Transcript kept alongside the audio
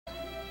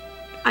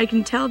I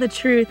can tell the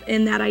truth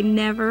in that I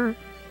never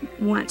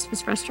once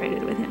was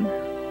frustrated with him.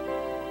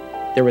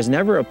 There was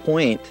never a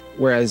point,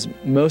 whereas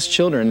most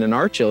children and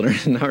our children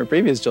and our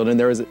previous children,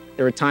 there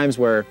were times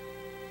where,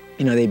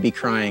 they'd be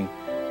crying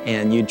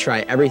and you'd try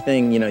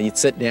everything, you'd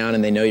sit down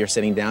and they know you're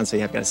sitting down, so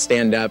you have to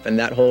stand up and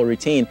that whole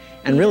routine.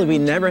 And really, we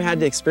never had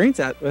to experience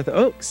that with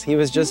Oaks. He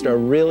was just a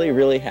really,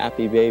 really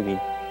happy baby.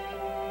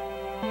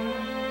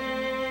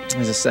 It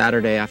was a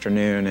Saturday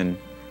afternoon and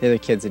the other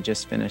kids had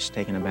just finished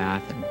taking a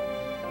bath, and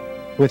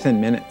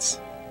within minutes,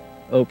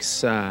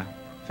 Oaks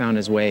found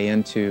his way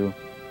into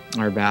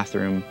our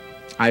bathroom.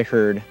 I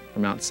heard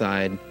from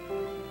outside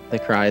the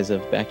cries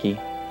of Becky,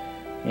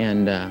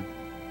 and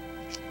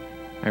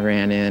I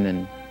ran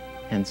in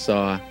and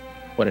saw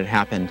what had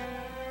happened.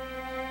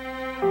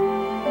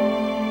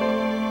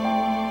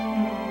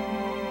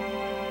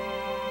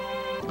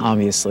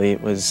 Obviously,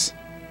 it was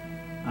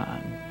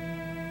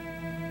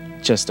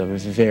just a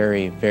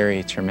very,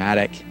 very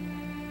traumatic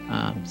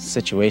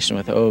situation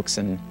with Oaks,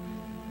 and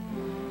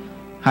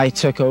I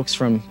took Oaks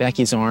from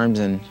Becky's arms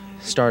and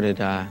started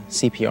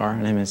CPR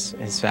on him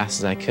as fast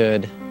as I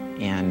could,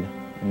 and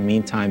in the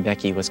meantime,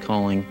 Becky was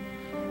calling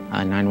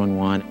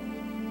 911.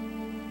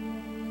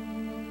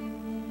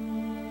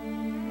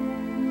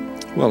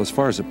 Well, as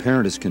far as a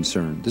parent is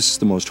concerned, this is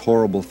the most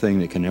horrible thing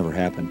that can ever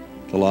happen,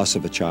 the loss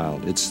of a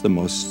child. It's the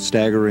most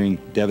staggering,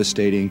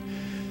 devastating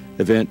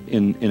event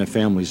in a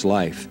family's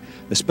life,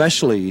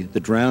 especially the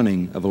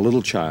drowning of a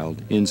little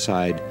child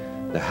inside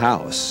the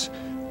house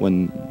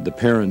when the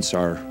parents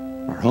are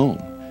home.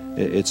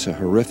 It's a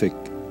horrific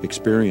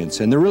experience,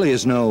 and there really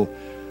is no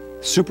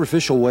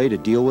superficial way to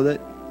deal with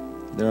it.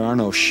 There are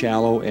no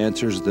shallow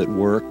answers that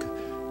work.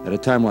 At a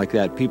time like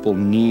that, people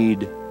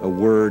need a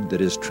word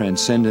that is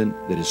transcendent,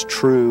 that is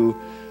true,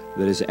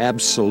 that is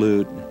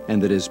absolute,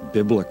 and that is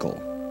biblical.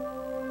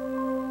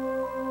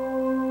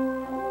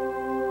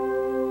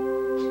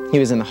 He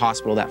was in the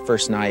hospital that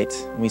first night.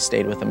 We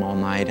stayed with him all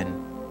night,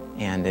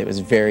 and it was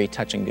very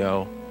touch and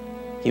go.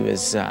 He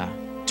was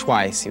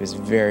twice. He was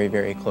very,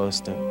 very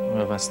close to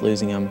one of us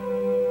losing him.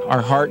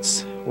 Our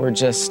hearts were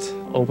just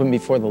open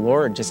before the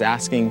Lord, just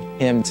asking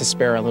him to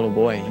spare our little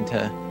boy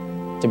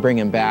and to bring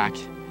him back.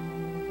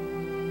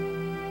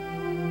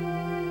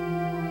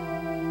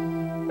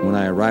 When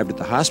I arrived at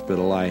the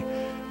hospital, I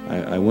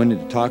went in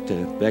to talk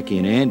to Becky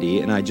and Andy,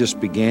 and I just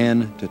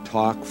began to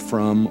talk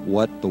from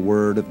what the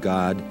Word of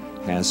God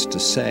has to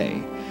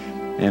say.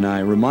 And I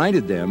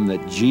reminded them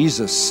that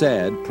Jesus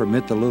said,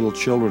 "Permit the little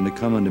children to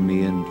come unto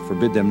me and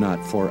forbid them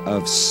not, for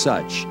of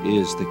such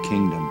is the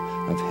kingdom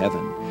of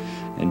heaven."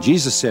 And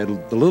Jesus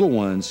said, the little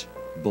ones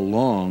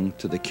belong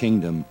to the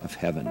kingdom of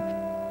heaven.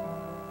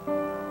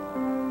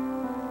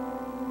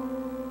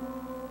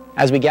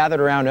 As we gathered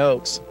around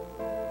Oaks,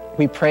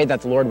 we prayed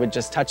that the Lord would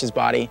just touch his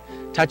body,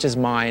 touch his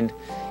mind.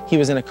 He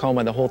was in a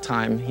coma the whole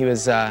time. He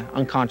was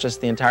unconscious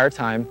the entire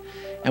time.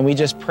 And we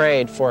just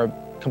prayed for a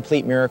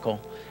complete miracle.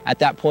 At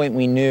that point,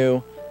 we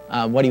knew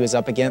what he was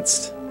up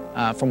against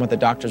from what the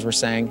doctors were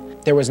saying.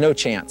 There was no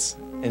chance,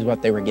 is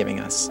what they were giving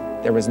us.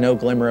 There was no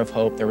glimmer of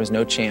hope. There was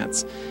no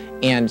chance.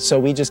 And so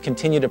we just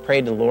continued to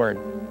pray to the Lord.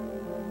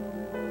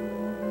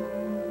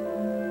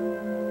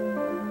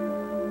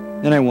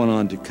 Then I went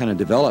on to kind of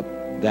develop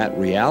that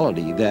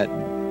reality that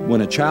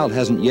when a child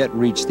hasn't yet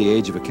reached the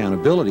age of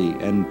accountability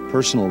and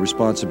personal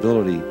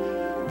responsibility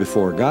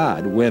before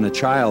God, when a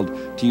child,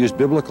 to use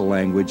biblical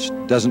language,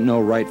 doesn't know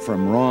right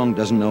from wrong,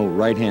 doesn't know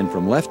right hand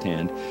from left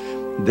hand,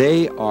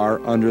 they are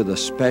under the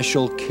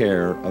special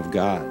care of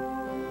God.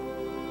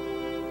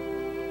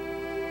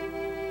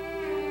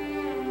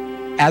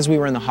 As we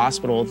were in the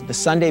hospital, the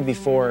Sunday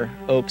before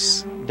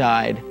Oaks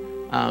died,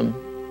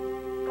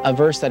 a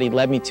verse that he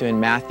led me to in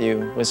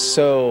Matthew was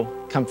so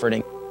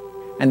comforting.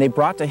 And they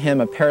brought to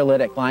him a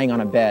paralytic lying on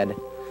a bed.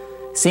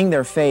 Seeing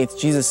their faith,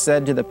 Jesus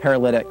said to the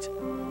paralytic,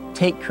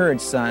 "Take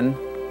courage, son,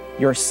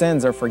 your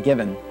sins are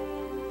forgiven."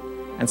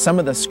 And some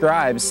of the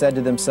scribes said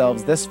to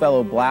themselves, "This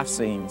fellow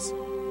blasphemes."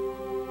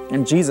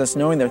 And Jesus,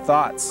 knowing their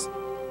thoughts,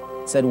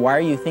 said, "Why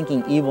are you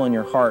thinking evil in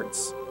your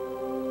hearts?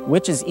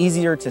 Which is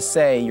easier to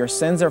say, 'Your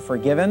sins are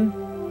forgiven,'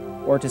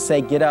 or to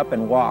say, 'Get up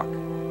and walk'?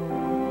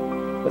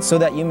 But so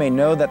that you may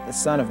know that the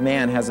Son of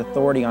Man has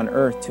authority on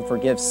earth to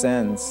forgive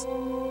sins."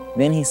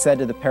 Then he said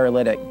to the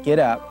paralytic, "Get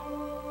up,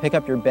 pick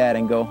up your bed,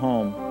 and go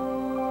home."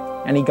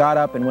 And he got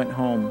up and went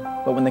home.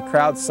 But when the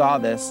crowd saw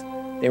this,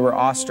 they were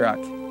awestruck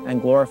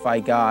and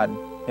glorified God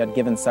who had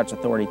given such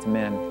authority to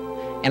men.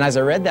 And as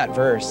I read that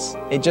verse,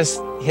 it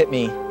just hit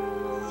me.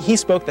 He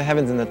spoke the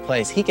heavens into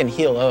place. He can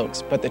heal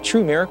Oaks, but the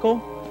true miracle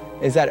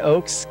is that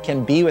Oaks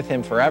can be with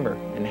him forever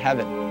in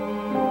heaven.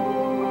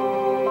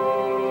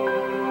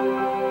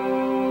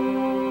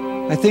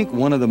 I think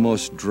one of the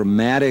most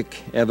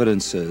dramatic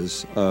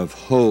evidences of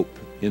hope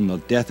in the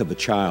death of a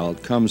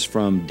child comes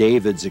from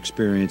David's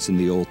experience in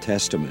the Old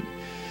Testament.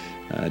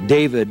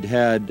 David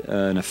had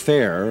an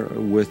affair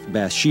with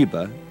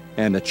Bathsheba,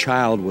 and a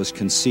child was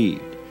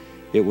conceived.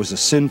 It was a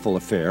sinful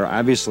affair.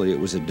 Obviously, it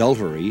was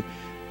adultery.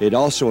 It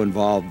also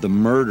involved the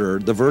murder,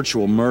 the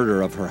virtual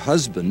murder of her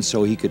husband,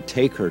 so he could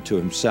take her to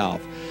himself.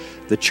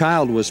 the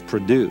child was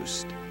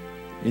produced.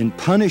 In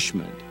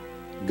punishment,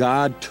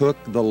 God took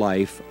the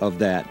life of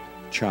that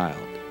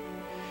child.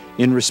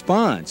 In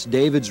response,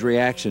 David's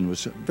reaction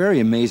was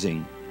very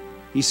amazing.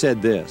 He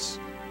said this,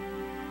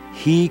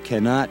 "He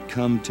cannot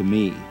come to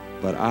me,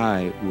 but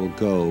I will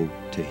go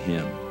to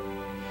him."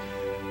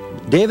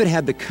 David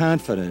had the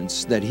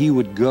confidence that he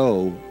would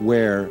go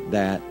where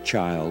that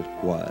child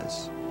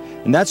was.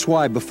 And that's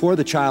why before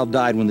the child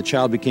died, when the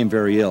child became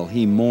very ill,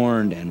 he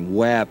mourned and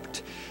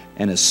wept.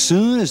 And as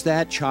soon as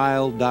that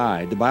child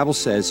died, the Bible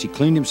says he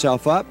cleaned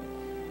himself up,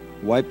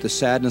 wiped the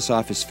sadness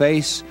off his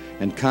face,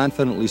 and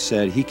confidently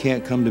said, "He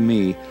can't come to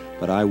me,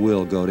 but I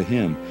will go to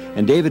him."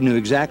 And David knew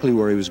exactly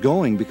where he was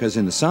going, because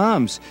in the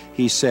Psalms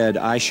he said,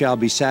 "I shall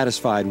be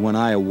satisfied when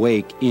I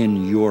awake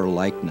in your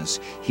likeness."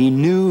 He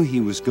knew he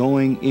was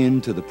going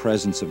into the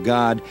presence of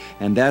God,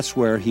 and that's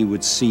where he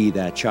would see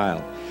that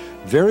child.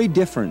 Very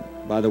different,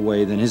 by the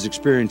way, than his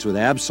experience with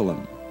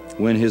Absalom.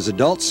 When his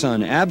adult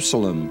son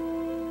Absalom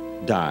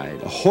died,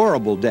 a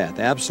horrible death.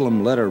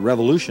 Absalom led a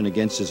revolution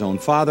against his own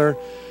father.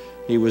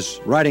 He was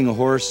riding a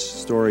horse.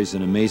 Story's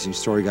an amazing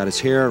story. Got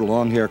his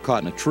long hair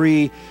caught in a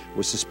tree,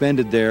 was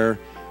suspended there,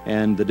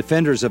 and the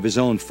defenders of his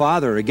own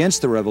father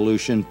against the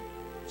revolution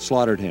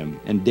slaughtered him.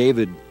 And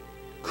David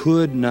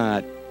could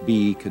not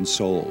be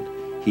consoled.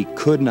 He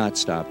could not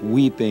stop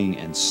weeping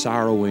and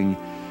sorrowing,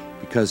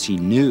 because he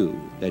knew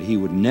that he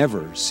would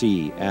never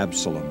see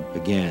Absalom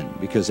again,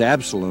 because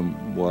Absalom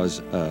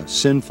was a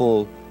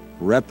sinful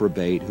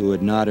reprobate who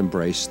had not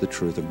embraced the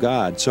truth of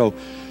God. So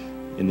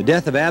in the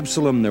death of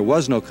Absalom, there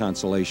was no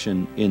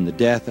consolation. In the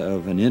death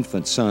of an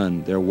infant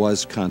son, there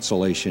was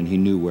consolation. He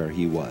knew where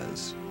he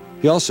was.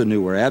 He also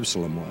knew where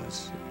Absalom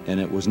was, and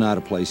it was not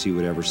a place he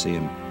would ever see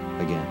him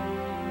again.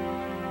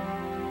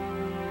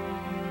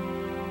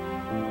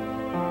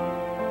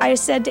 I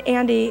said to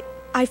Andy,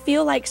 I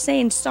feel like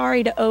saying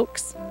sorry to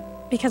Oaks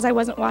because I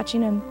wasn't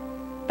watching him.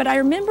 But I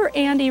remember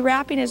Andy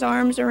wrapping his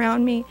arms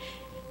around me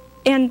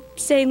and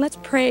saying, let's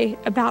pray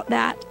about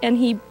that. And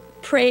he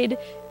prayed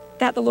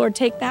that the Lord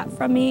take that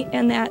from me,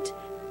 and that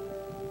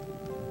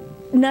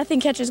nothing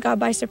catches God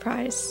by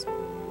surprise,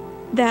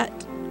 that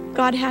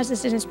God has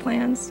us in his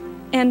plans.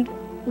 And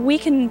we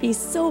can be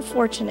so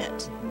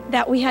fortunate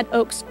that we had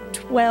Oaks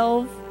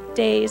 12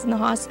 days in the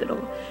hospital.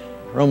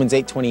 Romans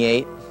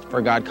 8:28,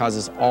 for God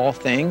causes all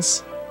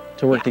things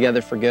to work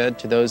together for good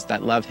to those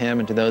that love him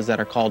and to those that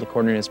are called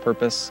according to his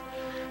purpose.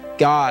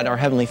 God, our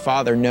Heavenly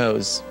Father,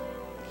 knows.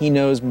 He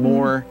knows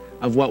more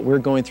of what we're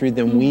going through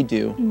than we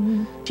do.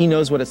 He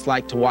knows what it's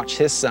like to watch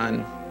his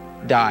son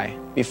die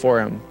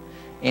before him.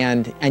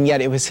 And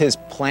yet it was his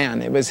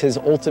plan. It was his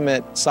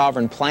ultimate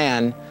sovereign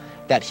plan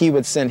that he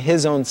would send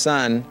his own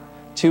son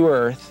to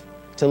earth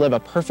to live a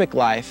perfect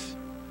life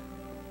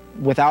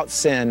without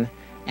sin,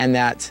 and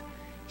that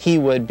he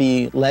would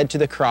be led to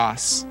the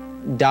cross,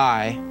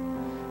 die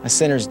a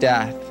sinner's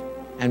death,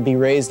 and be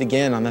raised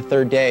again on the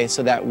third day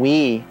so that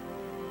we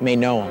may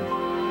know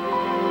him.